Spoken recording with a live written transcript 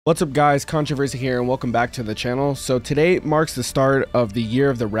What's up guys, Controvxrsy here and welcome back to the channel. So today marks the start of the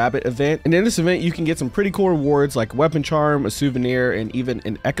Year of the Rabbit event, and in this event you can get some pretty cool rewards like a weapon charm, a souvenir, and even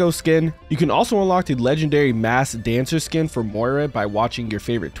an echo skin. You can also unlock the legendary mass dancer skin for Moira by watching your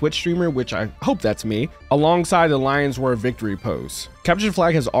favorite Twitch streamer, which I hope that's me, alongside the Lion's Roar victory pose. Capture the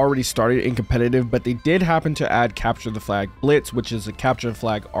Flag has already started in competitive, but they did happen to add Capture the Flag Blitz, which is a Capture the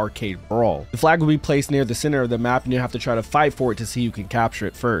Flag arcade brawl. The flag will be placed near the center of the map and you have to try to fight for it to see who can capture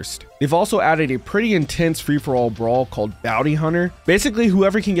it first. They've also added a pretty intense free-for-all brawl called Bounty Hunter. Basically,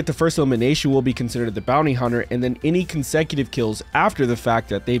 whoever can get the first elimination will be considered the Bounty Hunter, and then any consecutive kills after the fact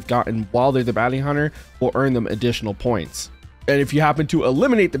that they've gotten while they're the Bounty Hunter will earn them additional points. And if you happen to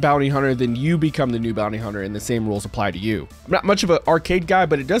eliminate the Bounty Hunter, then you become the new Bounty Hunter and the same rules apply to you. I'm not much of an arcade guy,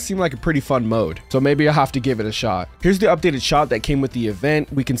 but it does seem like a pretty fun mode, so maybe I'll have to give it a shot. Here's the updated shop that came with the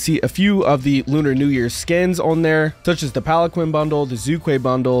event. We can see a few of the Lunar New Year skins on there, such as the Palaquin bundle, the Zuque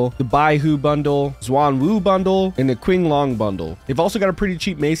bundle, the Baihu bundle, Zhuan Wu bundle, and the Qing Long bundle. They've also got a pretty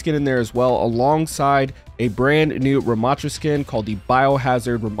cheap Mei skin in there as well, alongside a brand new Ramatra skin called the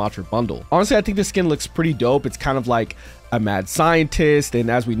Biohazard Ramatra bundle. Honestly, I think this skin looks pretty dope. It's kind of like a mad scientist, and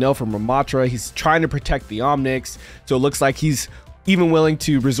as we know from Ramatra, he's trying to protect the Omnics, so it looks like he's even willing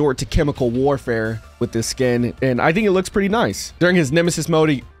to resort to chemical warfare with this skin, and I think it looks pretty nice. During his Nemesis mode,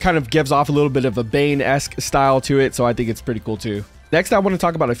 he kind of gives off a little bit of a Bane-esque style to it, so I think it's pretty cool too. Next, I want to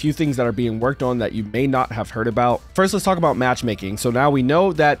talk about a few things that are being worked on that you may not have heard about. First, let's talk about matchmaking. So now we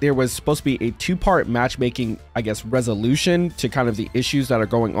know that there was supposed to be a two-part matchmaking, I guess, resolution to kind of the issues that are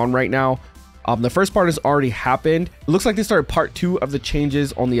going on right now. The first part has already happened. It looks like they started part 2 of the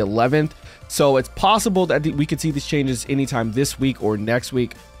changes on the 11th. So it's possible that we could see these changes anytime this week or next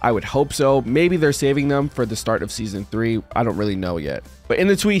week. I would hope so. Maybe they're saving them for the start of season 3. I don't really know yet. But in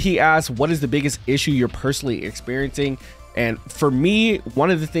the tweet, he asked, what is the biggest issue you're personally experiencing? And for me, one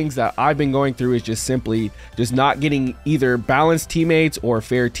of the things that I've been going through is just simply not getting either balanced teammates or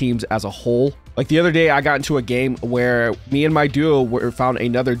fair teams as a whole. Like the other day, I got into a game where me and my duo found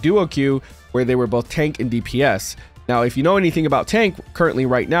another duo queue where they were both tank and DPS. Now, if you know anything about tank currently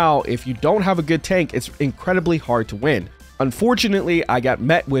right now, if you don't have a good tank, it's incredibly hard to win. Unfortunately, I got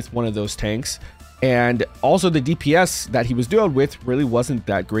met with one of those tanks, and also the DPS that he was duoed with really wasn't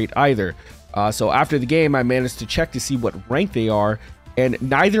that great either. So after the game, I managed to check to see what rank they are, and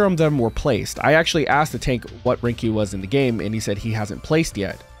neither of them were placed. I actually asked the tank what rank he was in the game, and he said he hasn't placed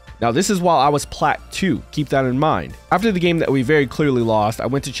yet. Now, this is while I was Plat 2, keep that in mind. After the game that we very clearly lost, I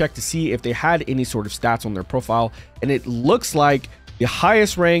went to check to see if they had any sort of stats on their profile, and it looks like the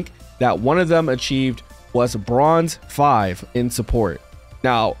highest rank that one of them achieved was Bronze 5 in support.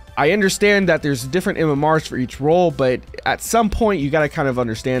 Now, I understand that there's different MMRs for each role, but at some point, you got to kind of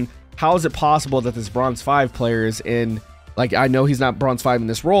understand, how is it possible that this Bronze 5 player is in, like, I know he's not Bronze 5 in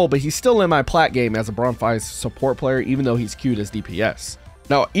this role, but he's still in my Plat game as a Bronze 5 support player, even though he's queued as DPS.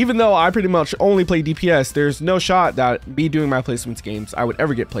 Now, even though I pretty much only play DPS, there's no shot that me doing my placements games, I would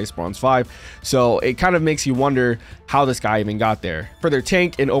ever get placed Bronze 5. So it kind of makes you wonder how this guy even got there. For their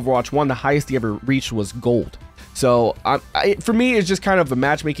tank in Overwatch 1, the highest he ever reached was Gold. So for me, it's just kind of a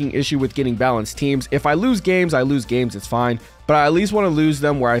matchmaking issue with getting balanced teams. If I lose games, it's fine. But I at least want to lose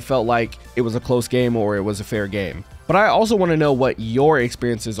them where I felt like it was a close game or it was a fair game. But I also want to know what your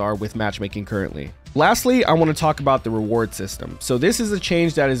experiences are with matchmaking currently. Lastly, I want to talk about the reward system. So this is a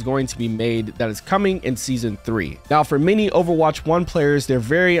change that is going to be made that is coming in season 3. Now, for many Overwatch 1 players, they're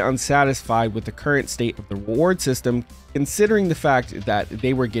very unsatisfied with the current state of the reward system, considering the fact that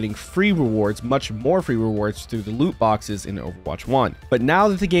they were getting free rewards, much more free rewards through the loot boxes in Overwatch 1. But now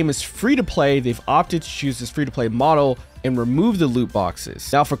that the game is free to play, they've opted to choose this free to play model and remove the loot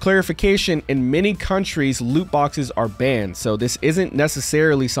boxes. Now, for clarification, in many countries, loot boxes are banned. So this isn't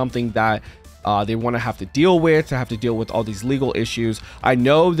necessarily something that they want to have to deal with all these legal issues. I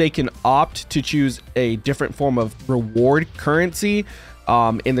know they can opt to choose a different form of reward currency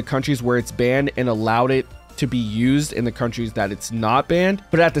in the countries where it's banned and allowed it to be used in the countries that it's not banned.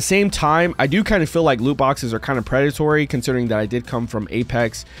 But at the same time, I do kind of feel like loot boxes are kind of predatory, considering that I did come from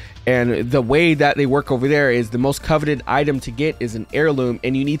Apex, and the way that they work over there is the most coveted item to get is an heirloom,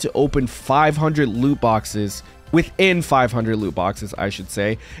 and you need to open 500 loot boxes, within 500 loot boxes, I should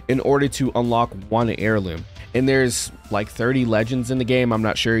say, in order to unlock one heirloom. And there's like 30 legends in the game. I'm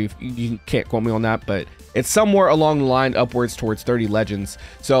not sure, you can't quote me on that, but it's somewhere along the line upwards towards 30 legends.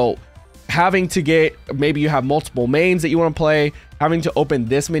 So having to get, maybe you have multiple mains that you want to play, having to open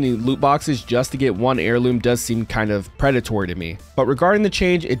this many loot boxes just to get one heirloom does seem kind of predatory to me. But regarding the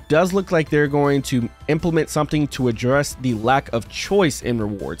change, it does look like they're going to implement something to address the lack of choice in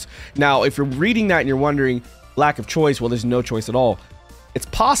rewards. Now, if you're reading that and you're wondering, lack of choice, well, there's no choice at all. It's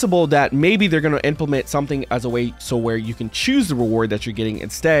possible that maybe they're going to implement something as a way so where you can choose the reward that you're getting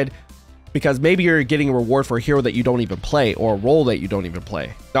instead, because maybe you're getting a reward for a hero that you don't even play or a role that you don't even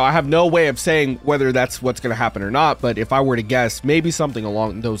play. Now, I have no way of saying whether that's what's going to happen or not, but if I were to guess, maybe something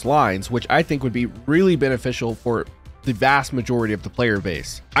along those lines, which I think would be really beneficial for the vast majority of the player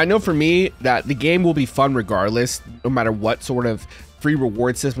base. I know for me that the game will be fun regardless, no matter what sort of free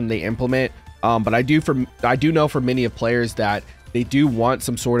reward system they implement. But I do know for many of players that they do want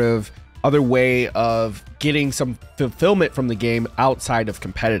some sort of other way of getting some fulfillment from the game outside of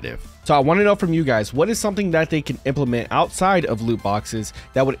competitive. So I want to know from you guys, what is something that they can implement outside of loot boxes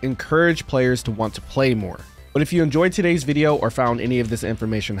that would encourage players to want to play more? But if you enjoyed today's video or found any of this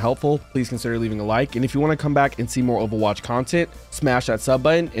information helpful, please consider leaving a like. And if you want to come back and see more Overwatch content, smash that sub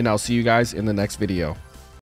button, and I'll see you guys in the next video.